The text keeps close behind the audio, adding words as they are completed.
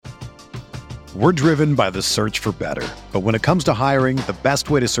We're driven by the search for better. But when it comes to hiring, the best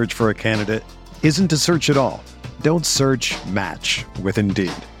way to search for a candidate isn't to search at all. Don't search, match with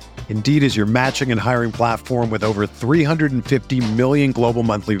Indeed. Indeed is your matching and hiring platform with over 350 million global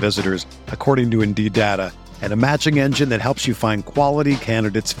monthly visitors, according to Indeed data, and a matching engine that helps you find quality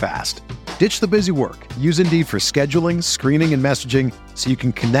candidates fast. Ditch the busy work. Use Indeed for scheduling, screening, and messaging so you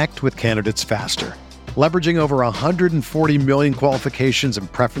can connect with candidates faster. Leveraging over 140 million qualifications and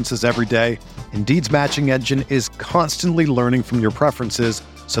preferences every day, Indeed's matching engine is constantly learning from your preferences,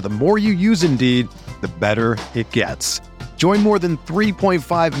 so the more you use Indeed, the better it gets. Join more than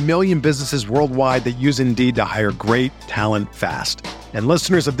 3.5 million businesses worldwide that use Indeed to hire great talent fast. And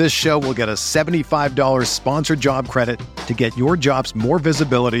listeners of this show will get a $75 sponsored job credit to get your jobs more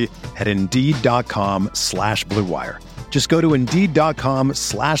visibility at Indeed.com/Blue Wire. Just go to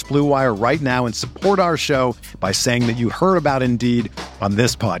Indeed.com/Blue Wire right now and support our show by saying that you heard about Indeed on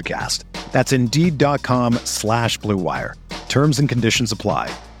this podcast. That's Indeed.com/Blue Wire. Terms and conditions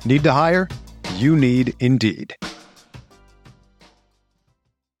apply. Need to hire? You need Indeed.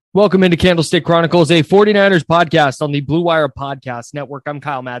 Welcome into Candlestick Chronicles, a 49ers podcast on the Blue Wire Podcast Network. I'm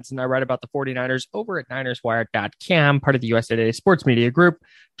Kyle Madsen. I write about the 49ers over at NinersWire.com, part of the USA Today Sports Media Group.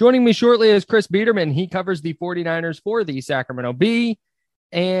 Joining me shortly is Chris Biederman. He covers the 49ers for the Sacramento Bee.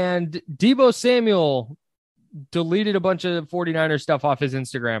 And Deebo Samuel deleted a bunch of 49ers stuff off his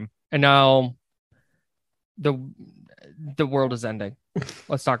Instagram. And now the world is ending.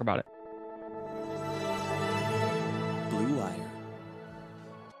 Let's talk about it.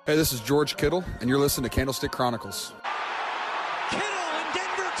 Hey, this is George Kittle, and you're listening to Candlestick Chronicles. Kittle in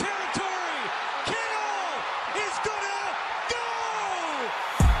Denver territory. Kittle is gonna go!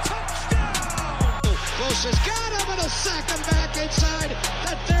 Touchdown! Close has got him, and he'll sack him back inside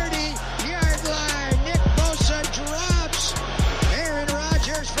the 30-yard line. Nick Bosa drops. Aaron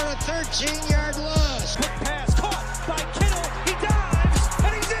Rodgers for a 13-yard loss. Quick pass caught by Kittle. He dives,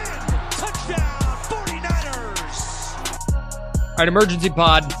 and he's in. Touchdown, 49ers! All right, emergency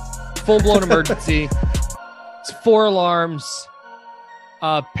pod. Full-blown emergency. It's 4 alarms.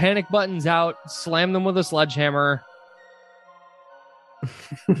 Panic buttons out. Slam them with a sledgehammer.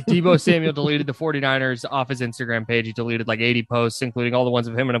 Deebo Samuel deleted the 49ers off his Instagram page. He deleted like 80 posts, including all the ones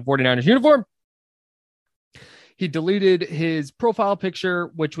of him in a 49ers uniform. He deleted his profile picture,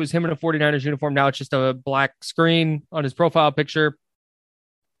 which was him in a 49ers uniform. Now it's just a black screen on his profile picture.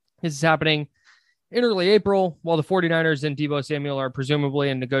 This is happening in early April, while the 49ers and Deebo Samuel are presumably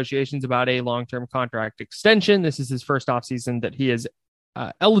in negotiations about a long-term contract extension. This is his first offseason that he is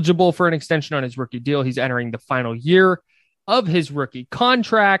eligible for an extension on his rookie deal. He's entering the final year of his rookie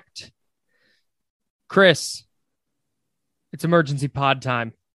contract. Chris, it's emergency pod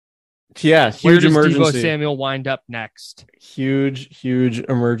time. Yeah, huge Where does emergency. Deebo Samuel wind up next? Huge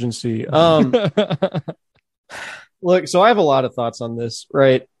emergency. Look, so I have a lot of thoughts on this,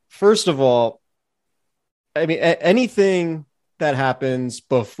 right? First of all, I mean, anything that happens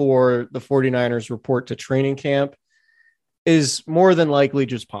before the 49ers report to training camp is more than likely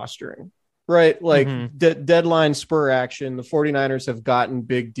just posturing, right? Like deadline spur action. The 49ers have gotten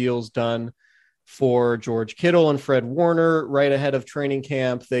big deals done for George Kittle and Fred Warner right ahead of training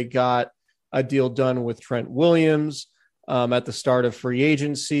camp. They got a deal done with Trent Williams at the start of free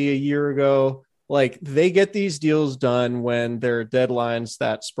agency a year ago. Like, they get these deals done when there are deadlines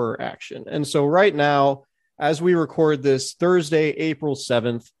that spur action. And so right now, as we record this Thursday, April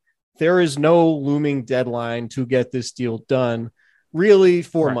 7th, there is no looming deadline to get this deal done, really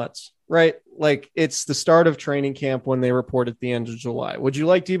 4 months, right? Like, it's the start of training camp when they report at the end of July. Would you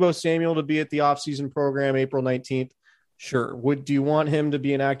like Deebo Samuel to be at the offseason program April 19th? Sure. Do you want him to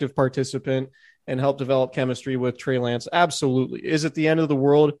be an active participant and help develop chemistry with Trey Lance? Absolutely. Is it the end of the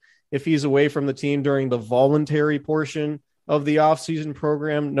world if he's away from the team during the voluntary portion of the offseason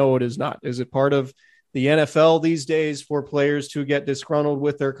program? No, it is not. Is it part of the NFL these days for players to get disgruntled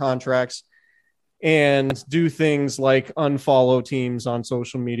with their contracts and do things like unfollow teams on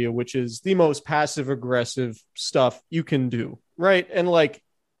social media, which is the most passive aggressive stuff you can do, right? And like,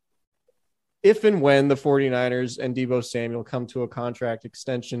 if and when the 49ers and Deebo Samuel come to a contract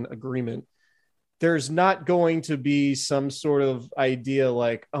extension agreement, there's not going to be some sort of idea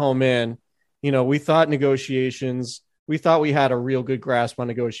like, oh man, we thought we thought we had a real good grasp on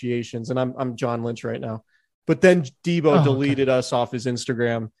negotiations. And I'm John Lynch right now, but then Deebo deleted us off his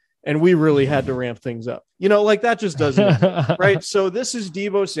Instagram and we really had to ramp things up. Like, that just doesn't, right? So this is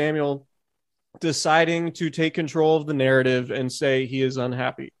Deebo Samuel deciding to take control of the narrative and say he is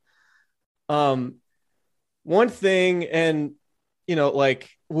unhappy. One thing, and, like,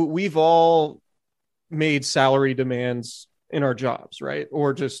 we've all made salary demands in our jobs, right?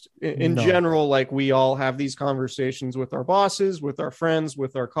 Or just in No. general, like we all have these conversations with our bosses, with our friends,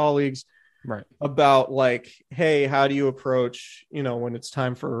 with our colleagues, Right. about like, hey, how do you approach, when it's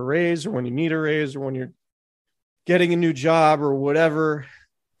time for a raise, or when you need a raise, or when you're getting a new job or whatever.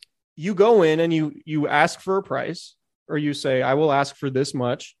 You go in and you ask for a price, or you say, I will ask for this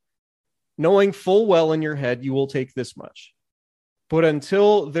much, knowing full well in your head you will take this much. But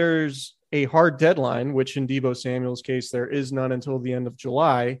until there's a hard deadline, which in Deebo Samuel's case, there is none until the end of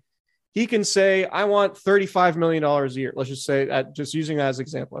July, he can say, I want $35 million a year. Let's just say, just using that as an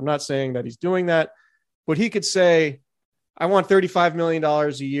example. I'm not saying that he's doing that, but he could say, I want $35 million a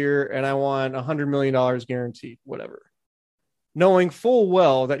year and I want $100 million guaranteed, whatever. Knowing full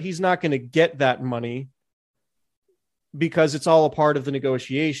well that he's not going to get that money because it's all a part of the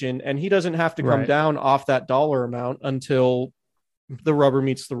negotiation, and he doesn't have to come down off that dollar amount until the rubber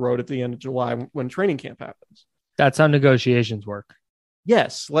meets the road at the end of July when training camp happens. That's how negotiations work.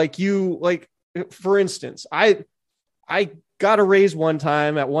 Yes. For instance, I got a raise one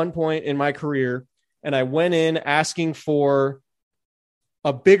time at one point in my career, and I went in asking for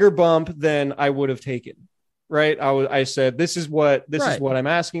a bigger bump than I would have taken. Right. I said, this is what I'm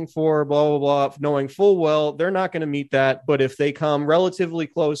asking for, blah, blah, blah, knowing full well they're not going to meet that. But if they come relatively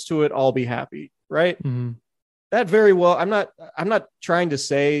close to it, I'll be happy. Right. Mm-hmm. That very well. I'm not trying to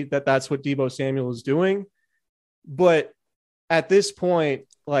say that that's what Deebo Samuel is doing, but at this point,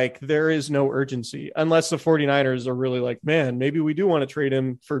 like, there is no urgency unless the 49ers are really like, man, maybe we do want to trade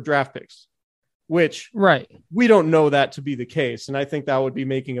him for draft picks, which we don't know that to be the case. And I think that would be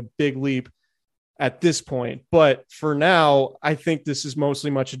making a big leap at this point. But for now, I think this is mostly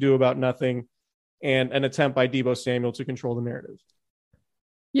much ado about nothing and an attempt by Deebo Samuel to control the narrative.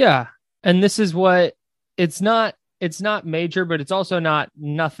 Yeah. And this is what it's not major, but it's also not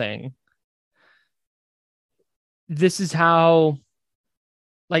nothing. This is how,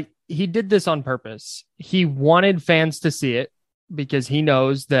 like, he did this on purpose. He wanted fans to see it because he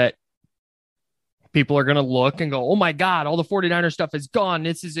knows that people are going to look and go, oh my God, all the 49er stuff is gone.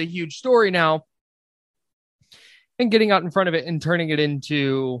 This is a huge story now. And getting out in front of it and turning it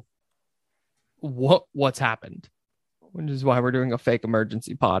into what's happened, which is why we're doing a fake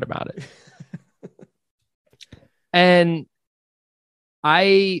emergency pod about it. And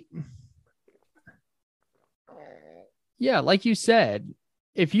like you said,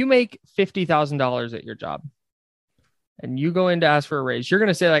 if you make $50,000 at your job and you go in to ask for a raise, you're going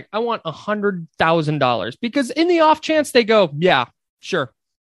to say, like, I want $100,000, because in the off chance they go, yeah, sure.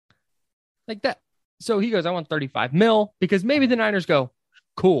 Like that. So he goes, I want 35 mil, because maybe the Niners go,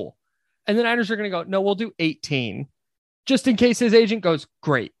 cool. And the Niners are going to go, no, we'll do 18, just in case his agent goes,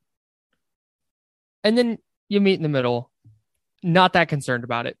 great. And then you meet in the middle, not that concerned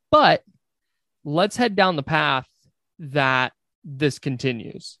about it, but let's head down the path that this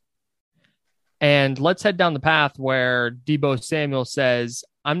continues. And let's head down the path where Deebo Samuel says,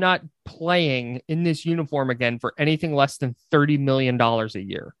 I'm not playing in this uniform again for anything less than $30 million a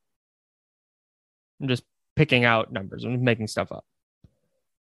year. I'm just picking out numbers. I'm making stuff up.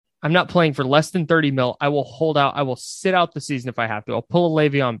 I'm not playing for less than 30 mil. I will hold out. I will sit out the season if I have to. I'll pull a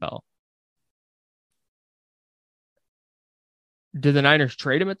Le'Veon Bell. Do the Niners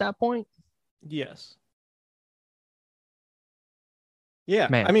trade him at that point? Yes. Yeah.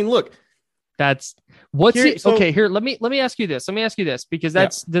 Man. I mean, look. That's what's here, it? So, okay, here, let me ask you this. Because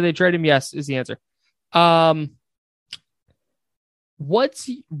that's do they trade him? Yes, is the answer. What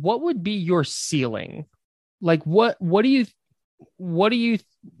would be your ceiling? Like, what do you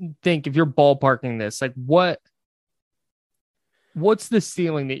think, if you're ballparking this? Like, what's the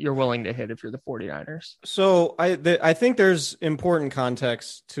ceiling that you're willing to hit if you're the 49ers? So I think there's important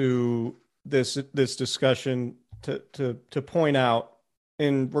context to this discussion to point out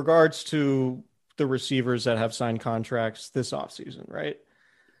in regards to the receivers that have signed contracts this offseason, right?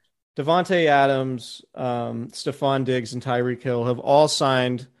 Devontae Adams, Stephon Diggs, and Tyreek Hill have all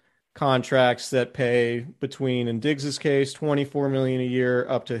signed contracts that pay between, in Diggs' case, $24 million a year,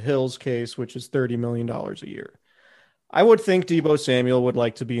 up to Hill's case, which is $30 million a year. I would think Deebo Samuel would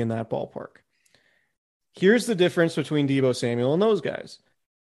like to be in that ballpark. Here's the difference between Deebo Samuel and those guys.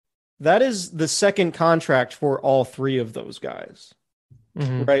 That is the second contract for all three of those guys,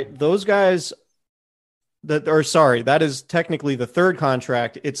 right? Those guys that is technically the third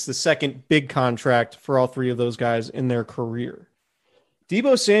contract. It's the second big contract for all three of those guys in their career.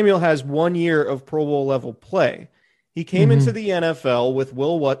 Deebo Samuel has 1 year of Pro Bowl level play. He came into the NFL with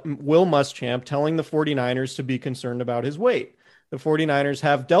Will Muschamp telling the 49ers to be concerned about his weight. The 49ers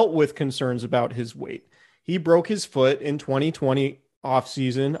have dealt with concerns about his weight. He broke his foot in 2020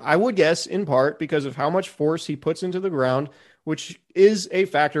 offseason. I would guess in part because of how much force he puts into the ground, which is a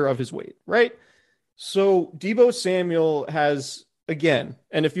factor of his weight, right? So Deebo Samuel has, again,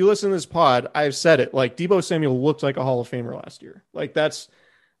 and if you listen to this pod, I've said it, like Deebo Samuel looked like a Hall of Famer last year. Like that's,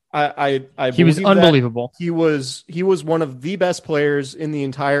 I He was believe that unbelievable. he was one of the best players in the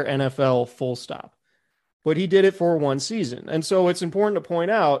entire NFL, full stop. But he did it for one season. And so it's important to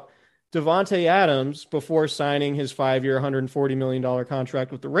point out Devontae Adams, before signing his 5-year, $140 million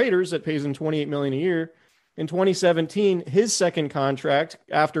contract with the Raiders that pays him $28 million a year, in 2017, his second contract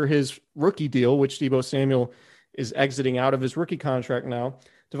after his rookie deal, which Deebo Samuel is exiting out of his rookie contract now,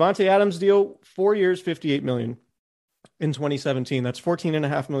 Devontae Adams deal, 4 years, $58 million in 2017. That's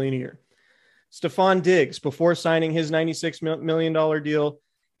 $14.5 million a year. Stephon Diggs, before signing his $96 million deal,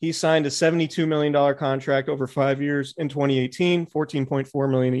 he signed a $72 million contract over 5 years in 2018, $14.4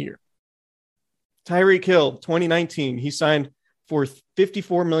 million a year. Tyreek Hill, 2019, he signed for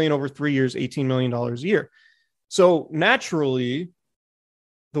 $54 million over 3 years, $18 million a year. So naturally,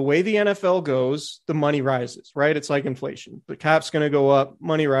 the way the NFL goes, the money rises, right? It's like inflation. The cap's going to go up,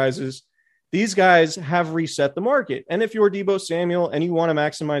 money rises. These guys have reset the market. And if you're Deebo Samuel and you want to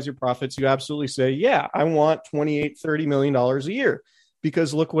maximize your profits, you absolutely say, yeah, I want $28, $30 million a year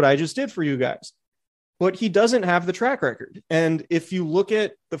because look what I just did for you guys. But he doesn't have the track record. And if you look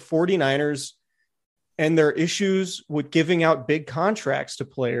at the 49ers and their issues with giving out big contracts to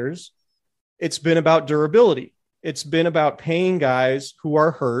players, it's been about durability. It's been about paying guys who are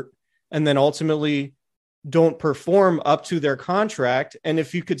hurt and then ultimately don't perform up to their contract. And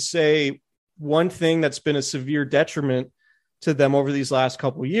if you could say one thing that's been a severe detriment to them over these last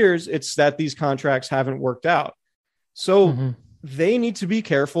couple of years, it's that these contracts haven't worked out. So they need to be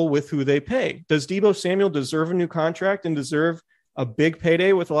careful with who they pay. Does Deebo Samuel deserve a new contract and deserve a big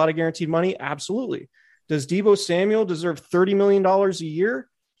payday with a lot of guaranteed money? Absolutely. Does Deebo Samuel deserve $30 million a year?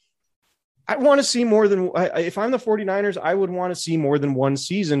 I want to see more than, if I'm the 49ers, I would want to see more than one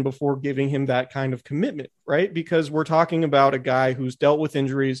season before giving him that kind of commitment, right? Because we're talking about a guy who's dealt with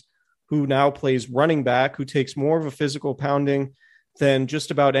injuries, who now plays running back, who takes more of a physical pounding than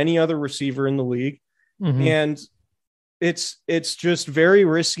just about any other receiver in the league. And it's just very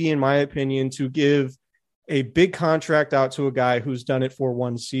risky, in my opinion, to give a big contract out to a guy who's done it for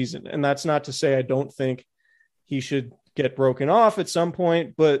one season. And that's not to say I don't think he should get broken off at some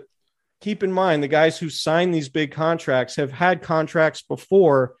point, but keep in mind, the guys who sign these big contracts have had contracts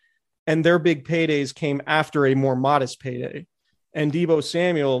before, and their big paydays came after a more modest payday. And Deebo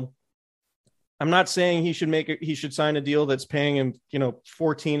Samuel, I'm not saying he should sign a deal that's paying him,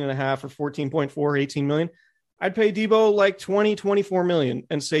 14 and a half or 14.4, 18 million. I'd pay Deebo like 20, 24 million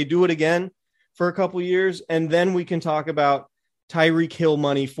and say, do it again for a couple of years. And then we can talk about Tyreek Hill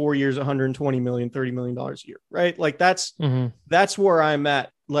money, 4 years, 120 million, $30 million a year, right? Like that's where I'm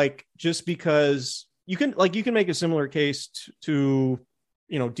at. Like, just because you can make a similar case to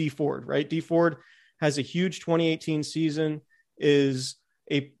D Ford, right? D Ford has a huge 2018 season, is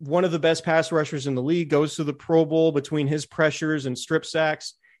one of the best pass rushers in the league, goes to the Pro Bowl between his pressures and strip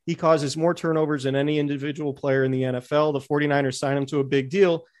sacks. He causes more turnovers than any individual player in the NFL. The 49ers signed him to a big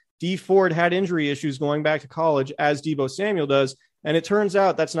deal. D Ford had injury issues going back to college, as Deebo Samuel does. And it turns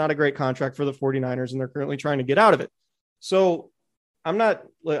out that's not a great contract for the 49ers, and they're currently trying to get out of it. So I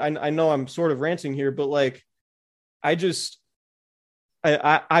know I'm sort of ranting here, but like, I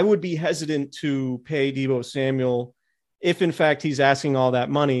would be hesitant to pay Deebo Samuel if in fact he's asking all that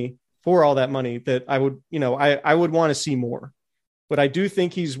money, that I would, I would want to see more. But I do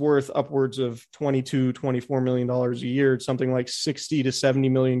think he's worth upwards of $22, $24 million a year, something like 60 to 70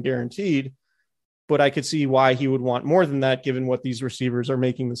 million guaranteed. But I could see why he would want more than that, given what these receivers are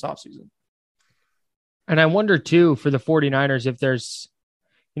making this offseason. And I wonder too, for the 49ers, if there's,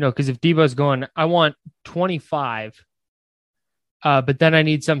 because if Deebo's going, I want 25, but then I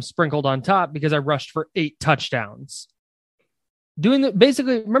need some sprinkled on top because I rushed for 8 touchdowns.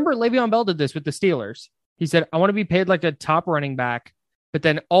 Basically, remember Le'Veon Bell did this with the Steelers. He said, I want to be paid like a top running back, but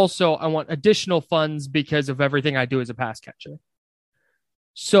then also I want additional funds because of everything I do as a pass catcher.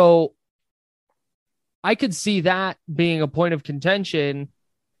 So I could see that being a point of contention,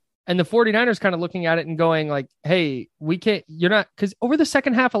 and the 49ers kind of looking at it and going like, hey, because over the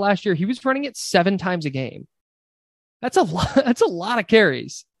second half of last year, he was running it 7 times a game. That's a lot. That's a lot of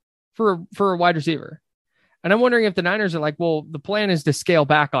carries for a wide receiver. And I'm wondering if the Niners are like, well, the plan is to scale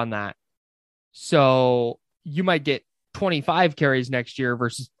back on that. So you might get 25 carries next year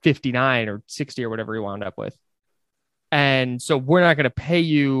versus 59 or 60 or whatever you wound up with. And so we're not going to pay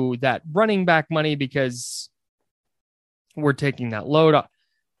you that running back money because we're taking that load off.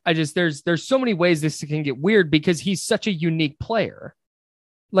 there's so many ways this can get weird because he's such a unique player.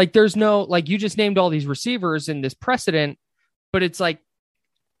 Like there's no, like you just named all these receivers in this precedent, but it's like,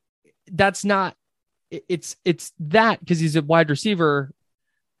 that's not, it's that because he's a wide receiver,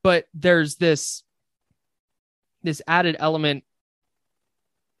 but there's this added element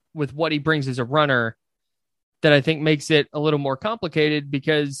with what he brings as a runner that I think makes it a little more complicated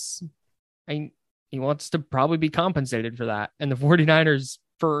because he wants to probably be compensated for that. And the 49ers,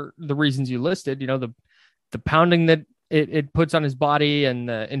 for the reasons you listed, the pounding that it puts on his body and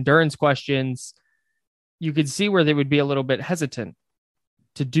the endurance questions, you could see where they would be a little bit hesitant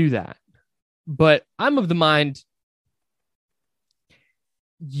to do that. But I'm of the mind,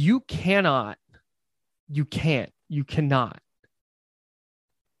 you cannot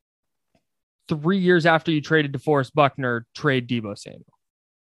 3 years after you traded DeForest Buckner, trade Deebo Samuel.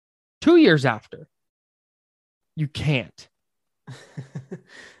 2 years after, you can't.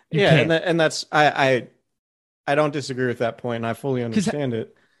 And that's I don't disagree with that point, and I fully understand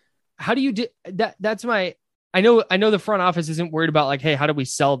it. How do you do that? That's my. I know the front office isn't worried about like, hey, how do we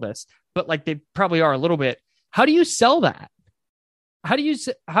sell this? But like they probably are a little bit. How do you sell that? How do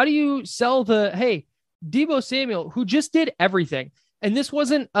you sell the, hey, Deebo Samuel, who just did everything? And this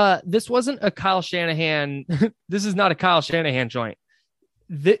wasn't a Kyle Shanahan. This is not a Kyle Shanahan joint.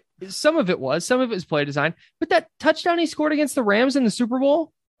 Some of it was play design, but that touchdown he scored against the Rams in the Super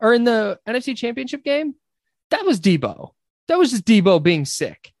Bowl or in the NFC Championship game, that was Deebo. That was just Deebo being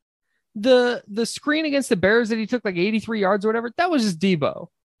sick. The screen against the Bears that he took like 83 yards or whatever, that was just Deebo.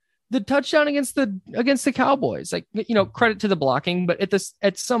 The touchdown against the Cowboys, like, credit to the blocking, but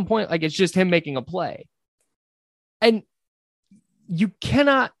at some point, like it's just him making a play. And you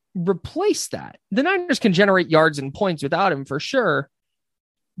cannot replace that. The Niners can generate yards and points without him for sure.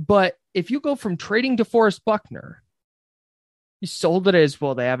 But if you go from trading DeForest Buckner, you sold it as,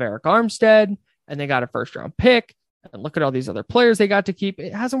 well, they have Eric Armstead and they got a first round pick. And look at all these other players they got to keep.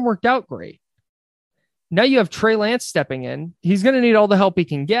 It hasn't worked out great. Now you have Trey Lance stepping in. He's going to need all the help he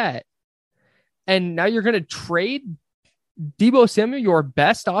can get. And now you're going to trade Deebo Samuel, your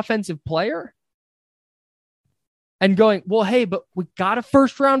best offensive player, and going, well, hey, but we got a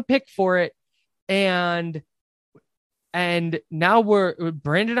first round pick for it. And now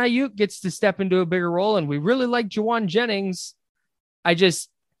Brandon Ayuk gets to step into a bigger role. And we really like Juwan Jennings. I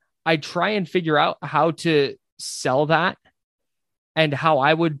try and figure out how to sell that and how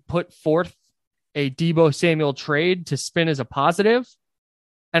I would put forth a Deebo Samuel trade to spin as a positive.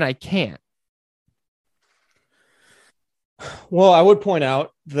 And I can't. Well, I would point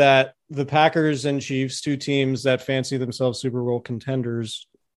out that the Packers and Chiefs, two teams that fancy themselves Super Bowl contenders,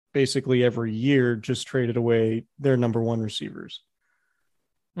 basically every year just traded away their number one receivers.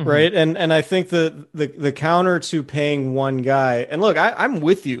 Mm-hmm. Right. And I think the counter to paying one guy, and look, I'm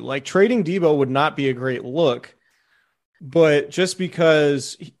with you, like trading Deebo would not be a great look, but just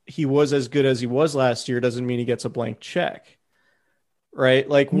because he was as good as he was last year doesn't mean he gets a blank check. Right.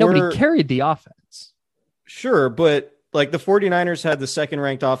 Like nobody carried the offense. Sure. But like the 49ers had the second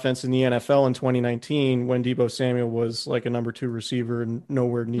ranked offense in the NFL in 2019 when Deebo Samuel was like a number 2 receiver and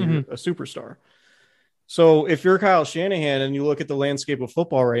nowhere near a superstar. So if you're Kyle Shanahan and you look at the landscape of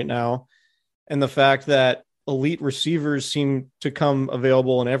football right now and the fact that elite receivers seem to come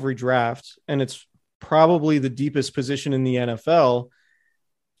available in every draft, and it's probably the deepest position in the NFL,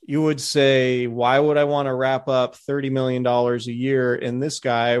 you would say, why would I want to wrap up $30 million a year in this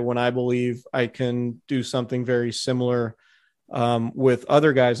guy when I believe I can do something very similar with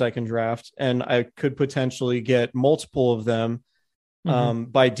other guys I can draft, and I could potentially get multiple of them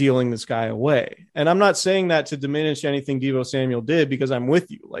by dealing this guy away. And I'm not saying that to diminish anything Deebo Samuel did, because I'm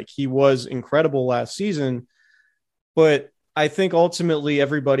with you. Like, he was incredible last season, but I think ultimately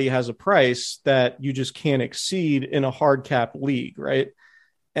everybody has a price that you just can't exceed in a hard cap league, right?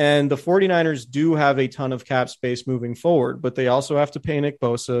 And the 49ers do have a ton of cap space moving forward, but they also have to pay Nick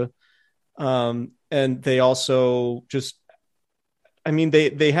Bosa. And they also just, I mean,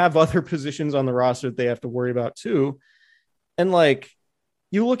 they have other positions on the roster that they have to worry about too. And like,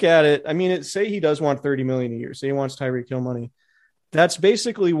 you look at it, I mean, say he does want $30 million a year. Say he wants Tyreek Hill money. That's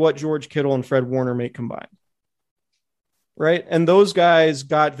basically what George Kittle and Fred Warner make combined. Right. And those guys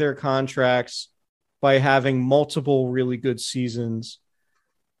got their contracts by having multiple really good seasons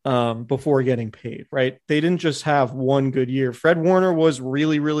before getting paid, right? They didn't just have one good year. Fred Warner was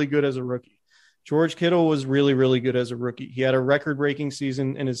really, really good as a rookie. George Kittle was really, really good as a rookie. He had a record-breaking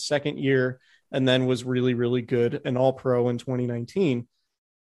season in his second year and then was really, really good and all-pro in 2019.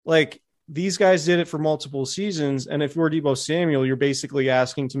 Like, these guys did it for multiple seasons, and if you're Deebo Samuel, you're basically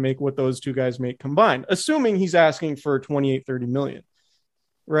asking to make what those two guys make combined, assuming he's asking for 28, 30 million,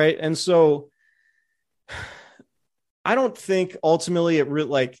 right? And so I don't think ultimately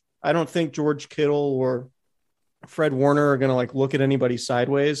I don't think George Kittle or Fred Warner are going to like look at anybody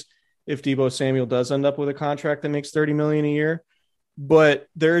sideways if Deebo Samuel does end up with a contract that makes $30 million a year. But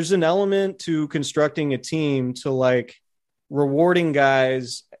there's an element to constructing a team to like rewarding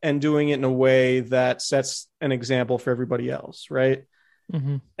guys and doing it in a way that sets an example for everybody else. Right.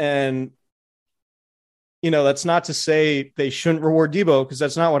 Mm-hmm. And, that's not to say they shouldn't reward Deebo, because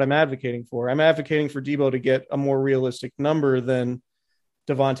that's not what I'm advocating for. I'm advocating for Deebo to get a more realistic number than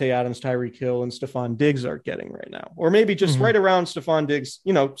Devontae Adams, Tyreek Hill, and Stephon Diggs are getting right now. Or maybe just right around Stephon Diggs,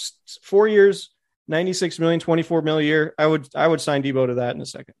 4 years, 96 million, 24 million a year. I would sign Deebo to that in a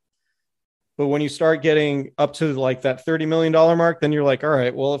second. But when you start getting up to like that $30 million mark, then you're like, all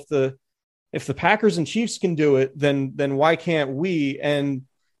right, well, if the Packers and Chiefs can do it, then why can't we? And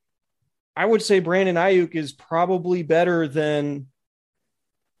I would say Brandon Ayuk is probably better than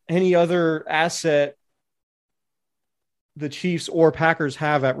any other asset the Chiefs or Packers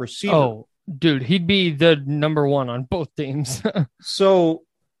have at receiver. Oh, dude, he'd be the number one on both teams. So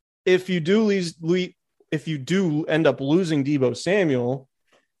if you do end up losing Deebo Samuel,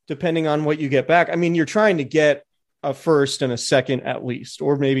 depending on what you get back, I mean, you're trying to get a first and a second at least,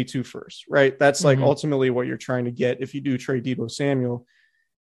 or maybe 2 firsts, right? That's like ultimately what you're trying to get. If you do trade Deebo Samuel,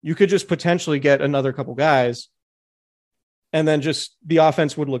 you could just potentially get another couple guys, and then just the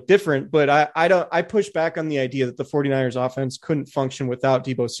offense would look different. But I push back on the idea that the 49ers offense couldn't function without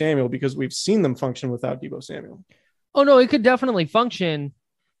Deebo Samuel, because we've seen them function without Deebo Samuel. Oh no, it could definitely function,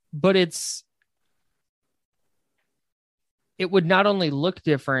 but it would not only look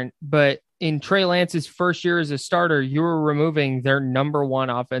different, but in Trey Lance's first year as a starter, you were removing their number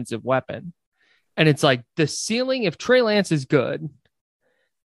one offensive weapon. And it's like the ceiling, if Trey Lance is good,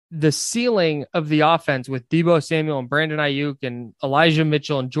 the ceiling of the offense with Deebo Samuel and Brandon Ayuk and Elijah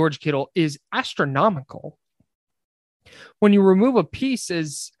Mitchell and George Kittle is astronomical. When you remove a piece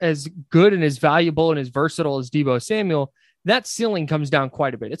as good and as valuable and as versatile as Deebo Samuel, that ceiling comes down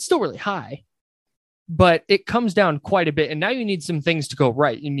quite a bit. It's still really high, but it comes down quite a bit. And now you need some things to go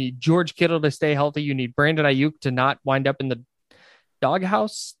right. You need George Kittle to stay healthy. You need Brandon Ayuk to not wind up in the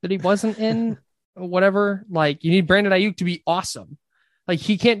doghouse that he wasn't in, whatever. Like, you need Brandon Ayuk to be awesome. Like,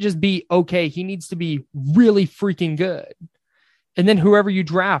 he can't just be okay. He needs to be really freaking good. And then whoever you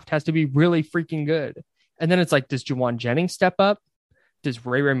draft has to be really freaking good. And then it's like, does Juwan Jennings step up? Does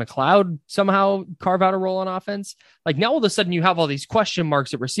Ray McLeod somehow carve out a role on offense? Like, now all of a sudden you have all these question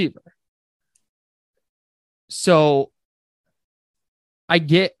marks at receiver. So I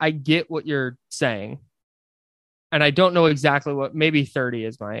get what you're saying. And I don't know exactly what, maybe 30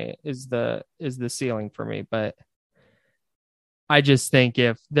 is the ceiling for me, but I just think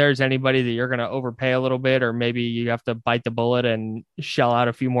if there's anybody that you're going to overpay a little bit, or maybe you have to bite the bullet and shell out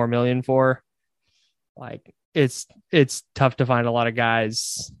a few more million for, like, it's tough to find a lot of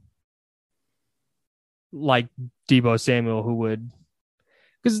guys like Deebo Samuel who would,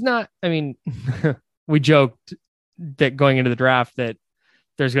 because it's not, I mean, we joked that going into the draft that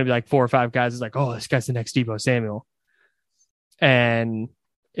there's going to be like 4 or 5 guys that's like, oh, this guy's the next Deebo Samuel. And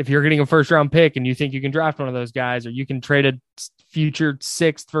if you're getting a first round pick and you think you can draft one of those guys, or you can trade a future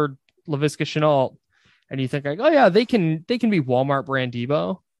 6th for LaVisca Chenault, and you think like, oh yeah, they can be Walmart brand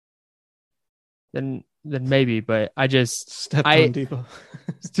Deebo, then maybe. But I just stepped on Deebo.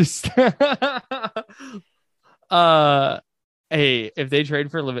 Just hey, if they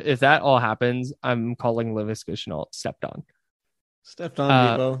trade for if that all happens, I'm calling LaVisca Chenault stepped on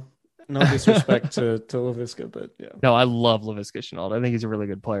Deebo. No disrespect to LaVisca, but yeah. No, I love LaVisca Chenault. I think he's a really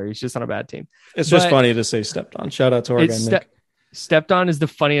good player. He's just on a bad team. It's just funny to say stepped on. Shout out to our guy Nick. Stepped on is the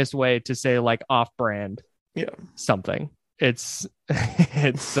funniest way to say like off-brand. Yeah. Something. It's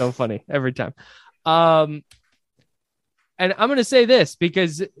so funny every time. And I'm going to say this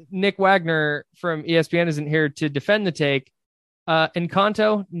because Nick Wagner from ESPN isn't here to defend the take.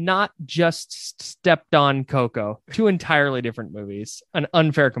 Encanto, not just Stepped on Coco, 2 entirely different movies. An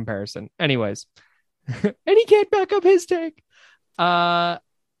unfair comparison. Anyways, and he can't back up his take. Yeah,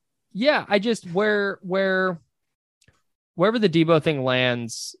 I just wherever the Deebo thing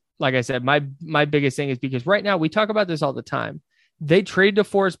lands, like I said, my biggest thing is because right now we talk about this all the time. They trade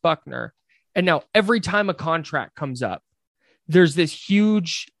DeForest Buckner, and now every time a contract comes up, there's this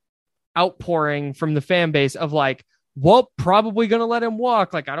huge outpouring from the fan base of like, well, probably going to let him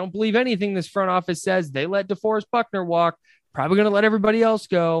walk. Like, I don't believe anything this front office says. They let DeForest Buckner walk. Probably going to let everybody else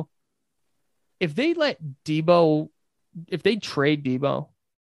go. If they trade Deebo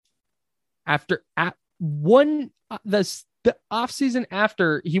after the offseason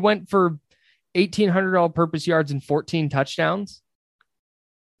after he went for 1,800 all-purpose yards and 14 touchdowns,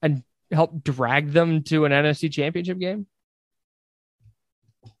 and help drag them to an NFC Championship game?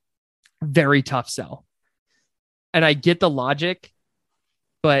 Very tough sell. And I get the logic,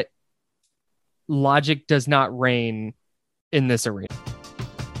 but logic does not reign in this arena.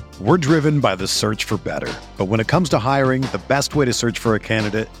 We're driven by the search for better. But when it comes to hiring, the best way to search for a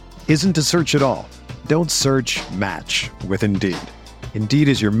candidate isn't to search at all. Don't search, match with Indeed. Indeed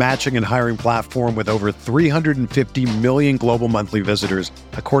is your matching and hiring platform with over 350 million global monthly visitors,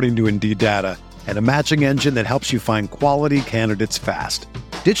 according to Indeed data, and a matching engine that helps you find quality candidates fast.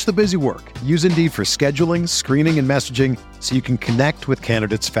 Ditch the busy work. Use Indeed for scheduling, screening, and messaging so you can connect with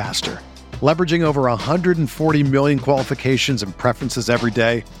candidates faster. Leveraging over 140 million qualifications and preferences every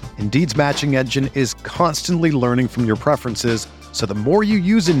day, Indeed's matching engine is constantly learning from your preferences, so the more you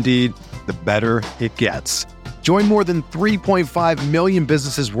use Indeed, the better it gets. Join more than 3.5 million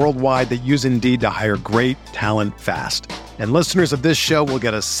businesses worldwide that use Indeed to hire great talent fast. And listeners of this show will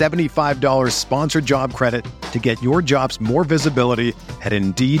get a $75 sponsored job credit to get your jobs more visibility at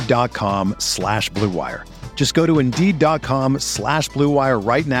Indeed.com/Blue Wire. Just go to Indeed.com/Blue Wire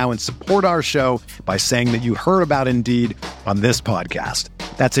right now and support our show by saying that you heard about Indeed on this podcast.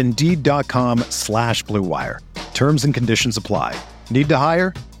 That's Indeed.com/Blue Wire. Terms and conditions apply. Need to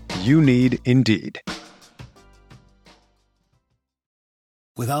hire? You need Indeed.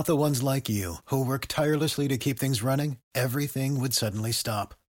 Without the ones like you, who work tirelessly to keep things running, everything would suddenly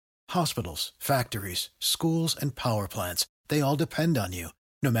stop. Hospitals, factories, schools, and power plants, they all depend on you.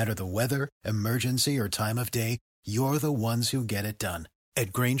 No matter the weather, emergency, or time of day, you're the ones who get it done.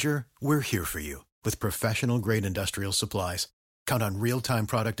 At Grainger, we're here for you with professional-grade industrial supplies. Count on real-time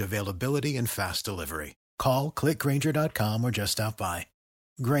product availability and fast delivery. Call, click Grainger.com, or just stop by.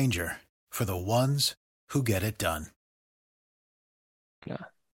 Grainger, for the ones who get it done. Yeah.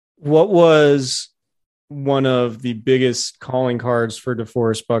 What was one of the biggest calling cards for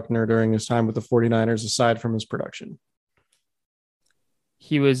DeForest Buckner during his time with the 49ers, aside from his production?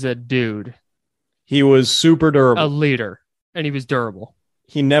 He was a dude. He was super durable. A leader. And he was durable.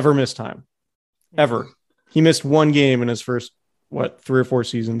 He never missed time. Ever. He missed one game in his first, 3 or 4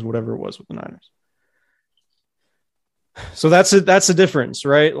 seasons, whatever it was with the Niners. So that's a difference,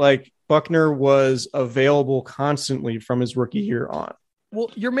 right? Like, Buckner was available constantly from his rookie year on. Well,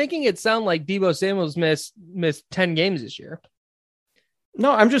 you're making it sound like Deebo Samuel's missed 10 games this year.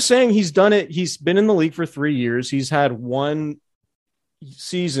 No, I'm just saying he's done it. He's been in the league for 3 years. He's had one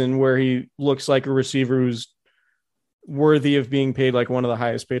season where he looks like a receiver who's worthy of being paid like one of the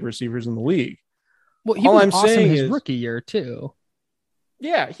highest paid receivers in the league. Well, he was awesome his rookie year too.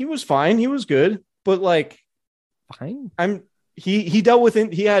 Yeah, he was fine. He was good, but like, fine. He dealt with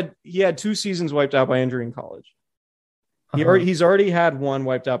it. He had 2 seasons wiped out by injury in college. He's already had one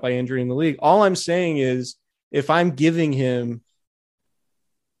wiped out by injury in the league. All I'm saying is, if I'm giving him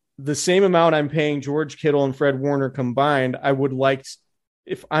the same amount I'm paying George Kittle and Fred Warner combined, I would like,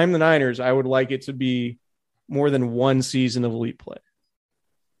 if I'm the Niners, I would like it to be more than 1 season of elite play.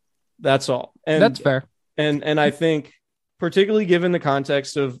 That's all. And that's fair. And I think, particularly given the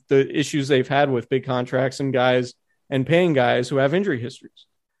context of the issues they've had with big contracts and guys and paying guys who have injury histories.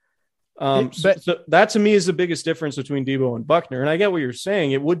 So that to me is the biggest difference between Deebo and Buckner. And I get what you're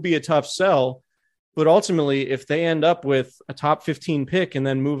saying. It would be a tough sell, but ultimately, if they end up with a top 15 pick and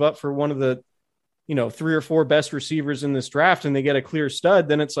then move up for one of the, 3 or 4 best receivers in this draft, and they get a clear stud,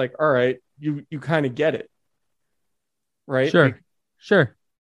 then it's like, all right, you kind of get it. Right. Sure.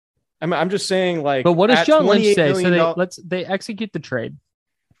 I'm just saying, like, but what does John Lynch say? So they execute the trade.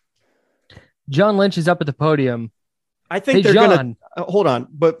 John Lynch is up at the podium. I think they're going to hold on,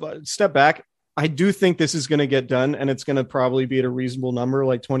 but step back. I do think this is going to get done, and it's going to probably be at a reasonable number,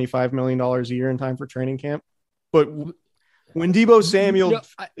 like $25 million a year in time for training camp. But when Deebo Samuel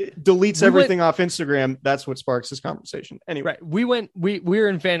deletes everything off Instagram, that's what sparks this conversation. Anyway, right. We're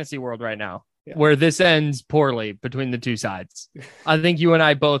in fantasy world right now, where this ends poorly between the two sides. I think you and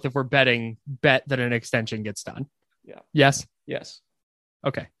I both, if we're betting, bet that an extension gets done. Yeah. Yes.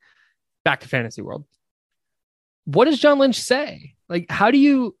 Okay. Back to fantasy world. What does John Lynch say? Like, how do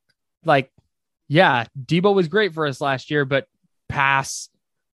you, like, yeah, Deebo was great for us last year, but pass.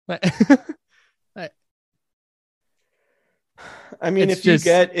 I mean, if you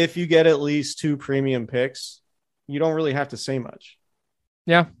get at least 2 premium picks, you don't really have to say much.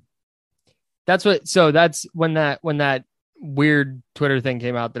 Yeah. That's when that weird Twitter thing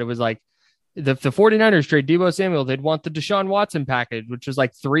came out that it was like the 49ers trade Deebo Samuel, they'd want the Deshaun Watson package, which was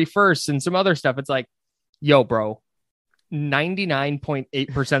like 3 firsts and some other stuff. It's like, yo, bro,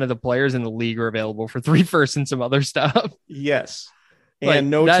 99.8% of the players in the league are available for 3 firsts and some other stuff. Yes. Like, and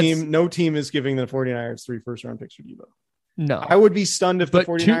no team is giving the 49ers 3 first-round picks for Deebo. No. I would be stunned if the But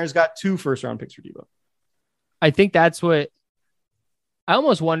 49ers got 2 first-round picks for Deebo. I think that's what I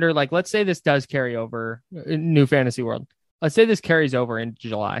almost wonder. Like, let's say this does carry over in new fantasy world. Let's say this carries over into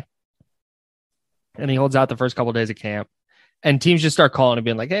July and he holds out the first couple of days of camp and teams just start calling and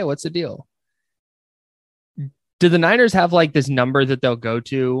being like, hey, what's the deal? Do the Niners have like this number that they'll go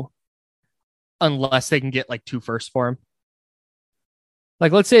to unless they can get like 2 firsts for him?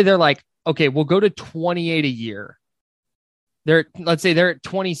 Like, let's say they're like, okay, we'll go to 28 a year. Let's say they're at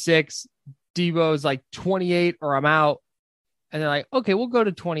 26. Deebo's like 28 or I'm out. And they're like, okay, we'll go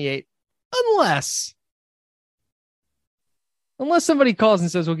to 28 unless somebody calls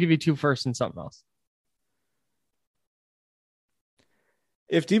and says, we'll give you 2 firsts and something else.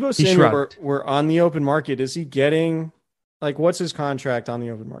 If Deebo Samuel were on the open market, is he getting like, what's his contract on the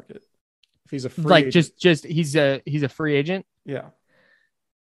open market? If he's a free agent? just he's a free agent. Yeah.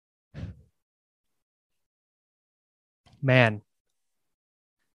 Man.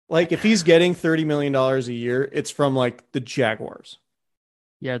 Like if he's getting $30 million a year, it's from like the Jaguars.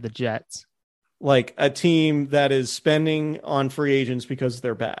 Yeah, the Jets. Like a team that is spending on free agents because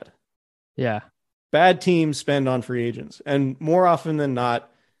they're bad. Yeah. Bad teams spend on free agents. And more often than not,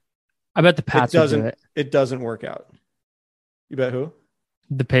 I bet the Pats would do it. It doesn't work out. You bet who?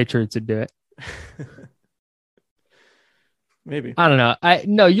 The Patriots would do it. Maybe. I don't know.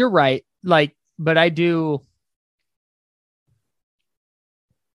 No, you're right. Like, but I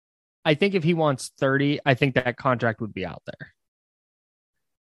think if he wants 30, I think that contract would be out there.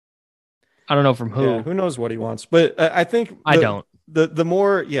 I don't know from who. Yeah, who knows what he wants, but I think I don't. The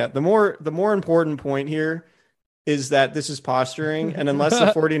more important point here is that this is posturing, and unless the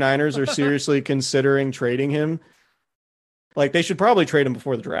 49ers are seriously considering trading him, like they should probably trade him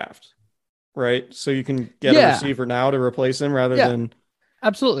before the draft, right? So you can get a receiver now to replace him rather than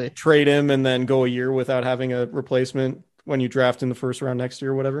absolutely trade him and then go a year without having a replacement when you draft in the first round next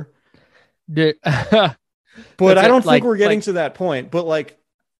year or whatever. But I don't think we're getting to that point. But like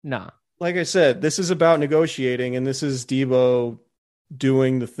I said, this is about negotiating, and this is Deebo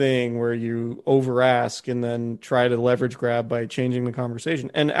doing the thing where you over ask and then try to leverage grab by changing the conversation.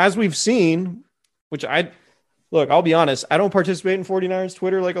 And as we've seen, which I'll be honest, I don't participate in 49ers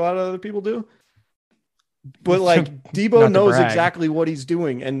Twitter like a lot of other people do. But like Deebo knows exactly what he's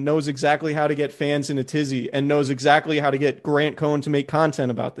doing and knows exactly how to get fans in a tizzy and knows exactly how to get Grant Cohn to make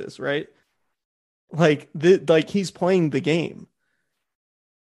content about this, right? Like he's playing the game.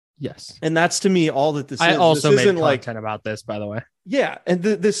 Yes. And that's to me all that this is. I also this made content about this, by the way. Yeah. And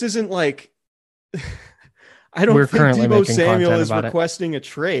this isn't like, I don't think Deebo Samuel is requesting a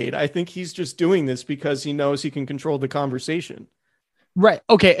trade. I think he's just doing this because he knows he can control the conversation. Right.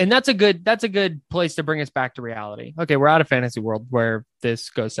 Okay. And that's a good place to bring us back to reality. Okay. We're out of fantasy world where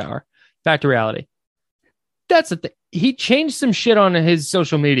this goes sour. Back to reality. That's the thing. He changed some shit on his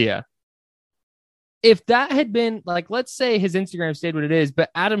social media. If that had been like, let's say his Instagram stayed what it is,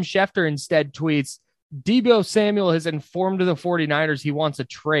 but Adam Schefter instead tweets, Deebo Samuel has informed the 49ers he wants a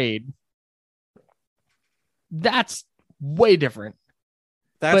trade. That's way different.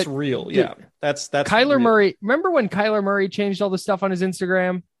 That's real. Yeah. That's Kyler real. Murray. Remember when Kyler Murray changed all the stuff on his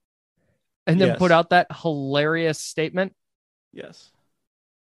Instagram and then put out that hilarious statement? Yes.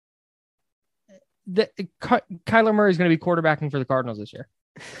 Kyler Murray is going to be quarterbacking for the Cardinals this year.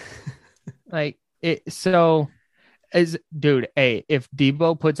 If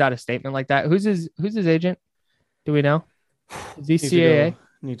Deebo puts out a statement like that, who's his agent? Do we know? Is he CAA?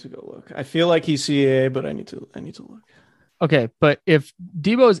 Need to go look. I feel like he's CAA, but I need to look. Okay, but if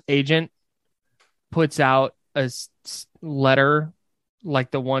Deebo's agent puts out a letter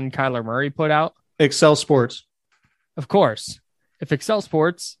like the one Kyler Murray put out, Excel Sports, of course. If Excel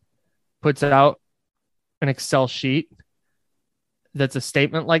Sports puts out an Excel sheet that's a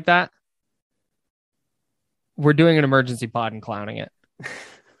statement like that, we're doing an emergency pod and clowning it.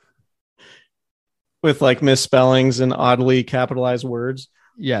 With like misspellings and oddly capitalized words.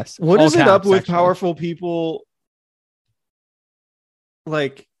 Yes. What is it up with powerful people?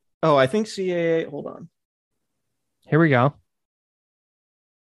 Like, I think CAA. Hold on. Here we go.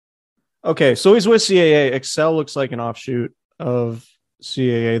 Okay, so he's with CAA. Excel looks like an offshoot of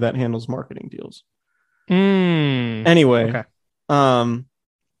CAA that handles marketing deals. Anyway. Okay.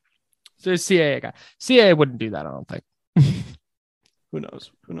 So CAA guy. CAA wouldn't do that, I don't think. Who knows?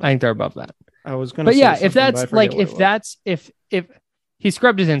 I think they're above that. I was gonna. But yeah, if that's like, if he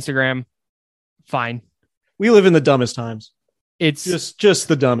scrubbed his Instagram, fine. We live in the dumbest times. It's just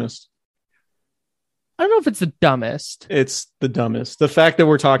the dumbest. I don't know if it's the dumbest. It's the dumbest. The fact that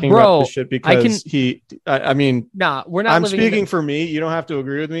we're talking about this shit because I mean, we're not. I'm speaking for me. You don't have to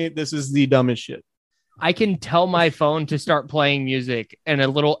agree with me. This is the dumbest shit. I can tell my phone to start playing music, and a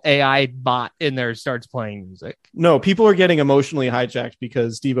little AI bot in there starts playing music. No, people are getting emotionally hijacked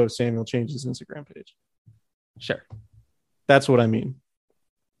because Deebo Samuel changed his Instagram page. Sure. That's what I mean.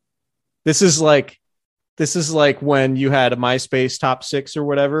 This is like when you had a MySpace top 6 or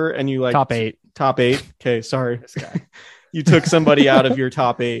whatever, and you like Top 8. Top 8. Okay, sorry. This guy. You took somebody out of your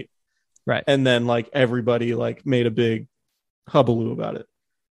top 8. Right. And then like everybody like made a big hubbub about it.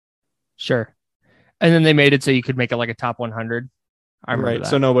 Sure. And then they made it so you could make it like a top 100. I remember that.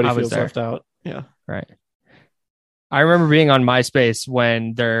 So nobody feels left out. Yeah. Right. I remember being on MySpace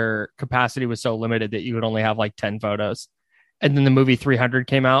when their capacity was so limited that you would only have like 10 photos. And then the movie 300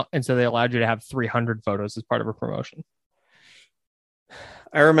 came out, and so they allowed you to have 300 photos as part of a promotion.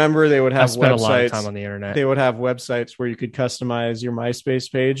 I remember they would have I spent websites. A lot of time on the internet. They would have websites where you could customize your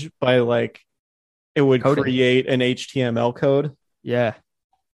MySpace page by like it would Coding. create an HTML code. Yeah.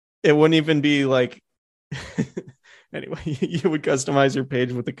 It wouldn't even be like anyway, you would customize your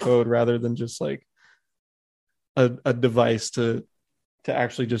page with the code rather than just like a device to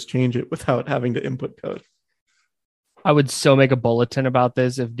actually just change it without having to input code. I would so make a bulletin about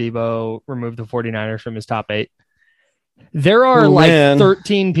this if Deebo removed the 49ers from his top 8. There are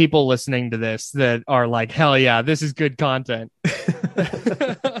 13 people listening to this that are like, hell yeah, this is good content.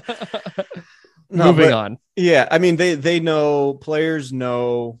 Moving on. Yeah, I mean, they know, players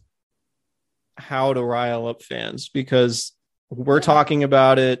know how to rile up fans because we're talking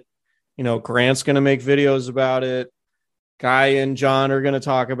about it. You know, Grant's going to make videos about it. Guy and John are going to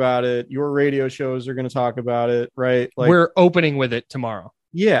talk about it. Your radio shows are going to talk about it, right? Like, we're opening with it tomorrow.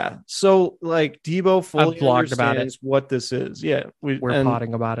 Yeah. So, like, Deebo fully understands about it. What this is. Yeah. We're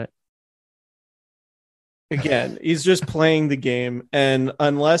potting about it. Again, he's just playing the game. And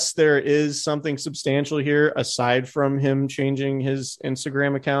unless there is something substantial here, aside from him changing his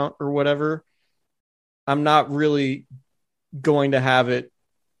Instagram account or whatever, I'm not really going to have it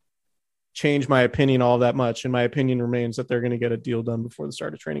change my opinion all that much. And my opinion remains that they're going to get a deal done before the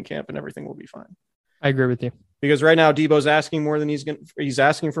start of training camp and everything will be fine. I agree with you. Because right now Deebo's asking more than he's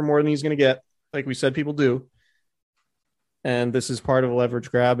asking for more than he's going to get. Like we said, people do. And this is part of a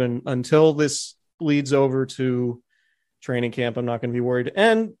leverage grab. And until this leads over to training camp, I'm not going to be worried.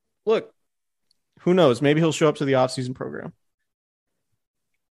 And look, who knows? Maybe he'll show up to the offseason program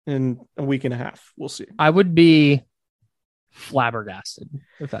in a week and a half. We'll see. I would be flabbergasted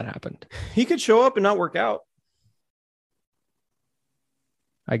if that happened. He could show up and not work out,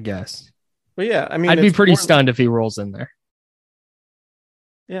 I guess. But yeah, I mean, I'd be pretty stunned if he rolls in there.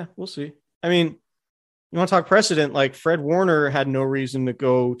 Yeah, we'll see. I mean, you want to talk precedent? Like Fred Warner had no reason to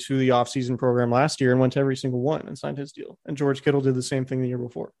go to the offseason program last year and went to every single one and signed his deal. And George Kittle did the same thing the year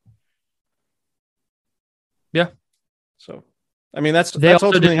before. Yeah. So, I mean, that's also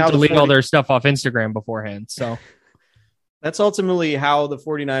ultimately how delete all their stuff off Instagram beforehand. So that's ultimately how the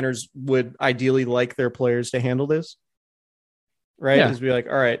 49ers would ideally like their players to handle this. Right? Yeah. Is be like,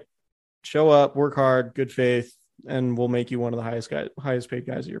 all right, show up, work hard, good faith, and we'll make you one of the highest paid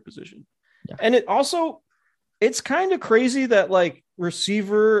guys at your position. Yeah. And it's kind of crazy that like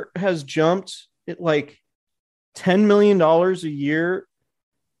receiver has jumped at like $10 million a year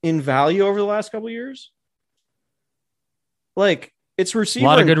in value over the last couple of years. Like it's receiver. A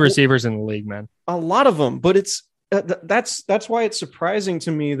lot of good receivers in the league, man. A lot of them, but it's that's why it's surprising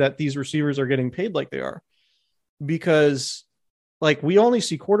to me that these receivers are getting paid like they are, because like we only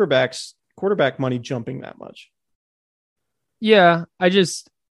see quarterback money jumping that much. Yeah,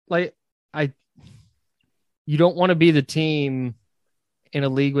 you don't want to be the team in a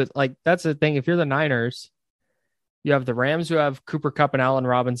league with like, that's the thing. If you're the Niners, you have the Rams who have Cooper Kupp and Allen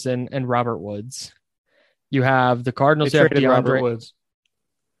Robinson and Robert Woods. You have the Cardinals who have DeAndre Robert Woods.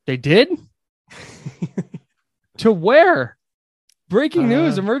 They did? To where? Breaking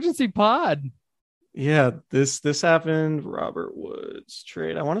news, emergency pod. Yeah, this happened. Robert Woods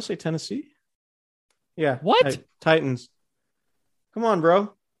trade. I want to say Tennessee. Yeah. What? Titans. Come on,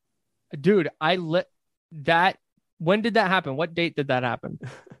 bro. Dude, when did that happen? What date did that happen?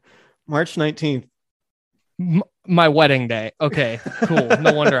 March 19th. My wedding day. Okay, cool.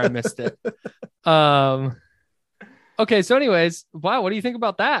 No wonder I missed it. Okay, so anyways, wow, what do you think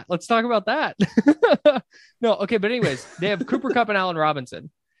about that? Let's talk about that. No, okay, but anyways, they have Cooper Kupp and Allen Robinson.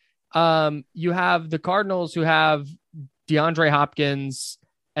 You have the Cardinals who have DeAndre Hopkins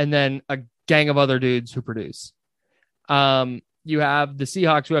and then a gang of other dudes who produce. You have the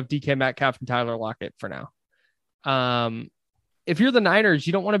Seahawks who have DK Metcalf and Tyler Lockett for now. If you're the Niners,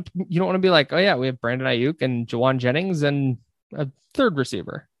 you don't want to be like, oh yeah, we have Brandon Ayuk and Jawan Jennings and a third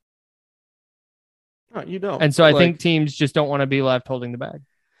receiver. No, you don't. And so I think teams just don't want to be left holding the bag.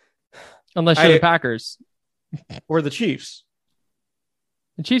 Unless you're the Packers. Or the Chiefs.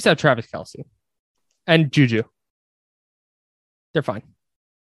 The Chiefs have Travis Kelce and Juju. They're fine.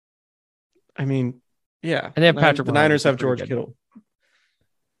 I mean, yeah. And they have Patrick The Mahomes, Niners have pretty George good. Kittle.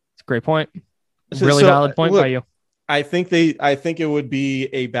 It's a great point. Really valid point by you. I think it would be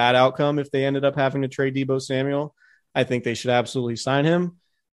a bad outcome if they ended up having to trade Deebo Samuel. I think they should absolutely sign him.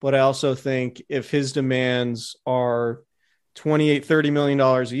 But I also think if his demands are $28-30 million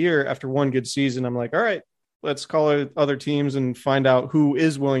a year after one good season, I'm like, all right, let's call other teams and find out who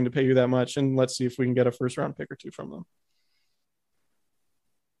is willing to pay you that much. And let's see if we can get a first round pick or two from them.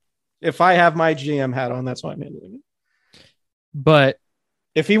 If I have my GM hat on, that's why I'm handling it. But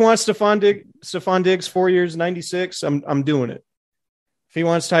if he wants Stephon Diggs 4 years, 96, I'm doing it. If he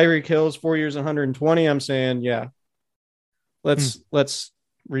wants Tyreek Hill 4 years, 120, I'm saying, yeah, let's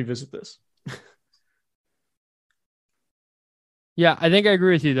revisit this. Yeah, I think I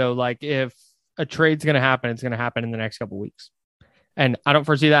agree with you though. Like if a trade's going to happen, it's going to happen in the next couple of weeks. And I don't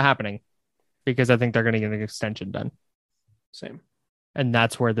foresee that happening because I think they're going to get an extension done. Same. And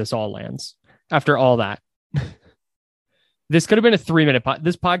that's where this all lands. After all that, this could have been a 3-minute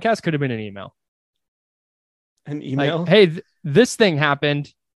this podcast could have been an email. An email? Like, hey, this thing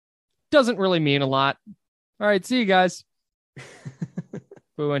happened. Doesn't really mean a lot. All right, see you guys.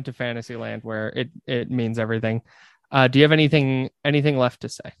 We went to Fantasyland where it means everything. Do you have anything left to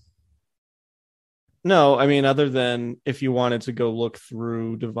say? No, I mean, other than if you wanted to go look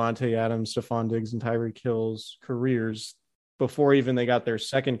through Devontae Adams, Stephon Diggs, and Tyreek Hill's careers before even they got their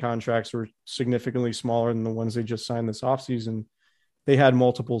second contracts were significantly smaller than the ones they just signed this offseason. They had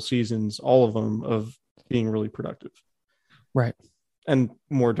multiple seasons, all of them, of being really productive. Right. And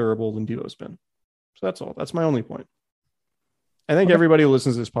more durable than Deebo's been. So that's all. That's my only point. I think everybody who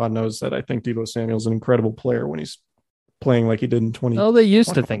listens to this pod knows that I think Deebo Samuel's an incredible player when he's playing like he did in 20. Oh, they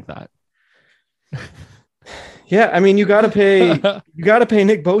used to think that. Yeah, I mean, you got to pay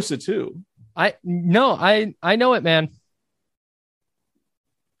Nick Bosa too. I know it, man.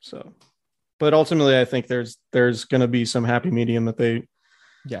 So, but ultimately, I think there's going to be some happy medium that they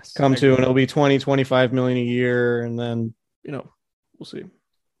come to, and it'll be 20-25 million a year, and then we'll see.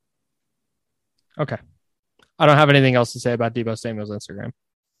 Okay, I don't have anything else to say about Deebo Samuel's Instagram.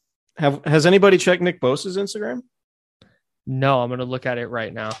 Has anybody checked Nick Bosa's Instagram? No, I'm going to look at it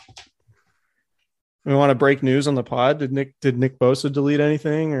right now. We want to break news on the pod. Did Nick Bosa delete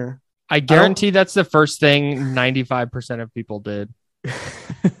anything? Or I guarantee that's the first thing 95% of people did.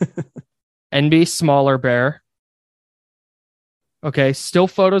 NB smaller bear. Okay, still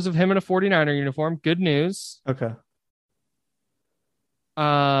photos of him in a 49er uniform. Good news. Okay.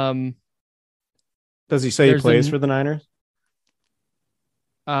 Does he say he plays for the Niners?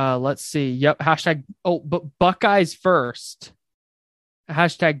 Let's see. Yep. Hashtag. Oh, but Buckeyes first.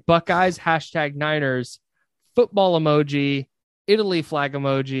 Hashtag Buckeyes. Hashtag Niners. Football emoji. Italy flag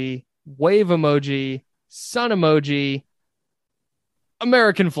emoji. Wave emoji. Sun emoji.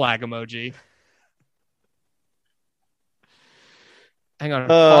 American flag emoji. Hang on.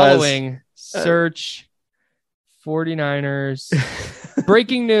 Following. Search. 49ers.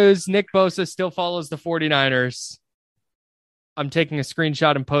 Breaking news. Nick Bosa still follows the 49ers. I'm taking a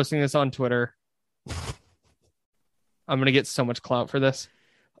screenshot and posting this on Twitter. I'm going to get so much clout for this.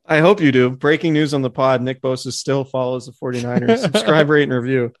 I hope you do. Breaking news on the pod. Nick Bosa still follows the 49ers. Subscribe, rate, and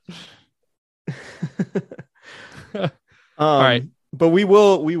review. All right. But we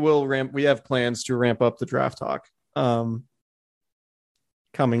will ramp. We have plans to ramp up the draft talk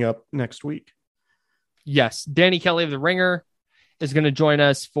coming up next week. Yes. Danny Kelly of The Ringer is going to join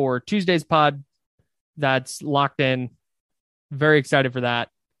us for Tuesday's pod. That's locked in. Very excited for that.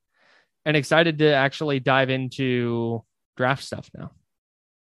 And excited to actually dive into draft stuff now.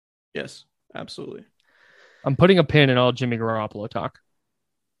 Yes, absolutely. I'm putting a pin in all Jimmy Garoppolo talk.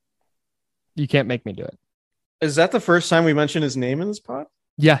 You can't make me do it. Is that the first time we mention his name in this pod?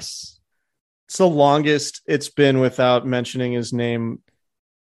 Yes. It's the longest it's been without mentioning his name.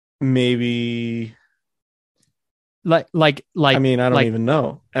 Maybe. Like. I mean, I don't even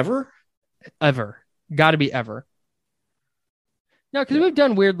know. Ever. Got to be ever. No, because we've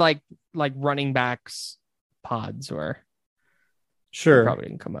done weird like running backs pods or probably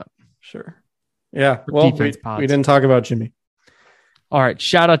didn't come up. Sure. Yeah. Well, we didn't talk about Jimmy. All right.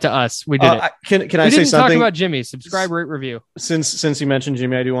 Shout out to us. We did it. Can I say something? Talk about Jimmy. Subscribe, rate, review. Since you mentioned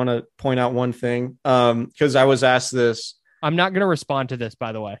Jimmy, I do want to point out one thing. Because I was asked this. I'm not going to respond to this,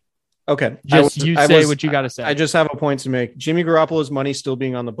 by the way. Okay. Say what you got to say. I just have a point to make. Jimmy Garoppolo's money still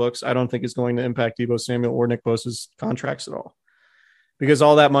being on the books, I don't think is going to impact Deebo Samuel or Nick Bosa's contracts at all. Because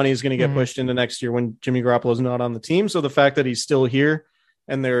all that money is going to get pushed into next year when Jimmy Garoppolo is not on the team. So the fact that he's still here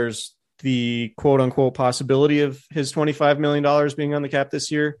and there's the quote unquote possibility of his $25 million being on the cap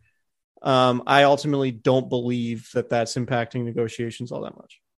this year, I ultimately don't believe that that's impacting negotiations all that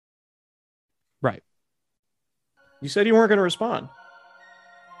much. Right. You said you weren't going to respond.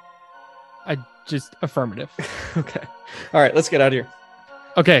 I just affirmative. Okay. All right, let's get out of here.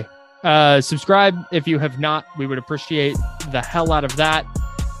 Okay. Subscribe if you have not. We would appreciate the hell out of that.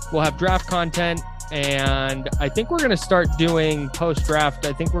 We'll have draft content, and I think we're going to start doing post-draft.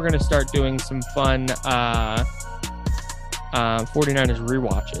 I think we're going to start doing some fun 49ers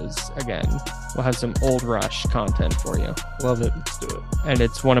rewatches again. We'll have some old Rush content for you. Love it. Let's do it. And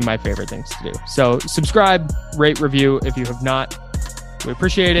it's one of my favorite things to do. So subscribe, rate, review if you have not. We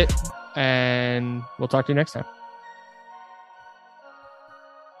appreciate it, and we'll talk to you next time.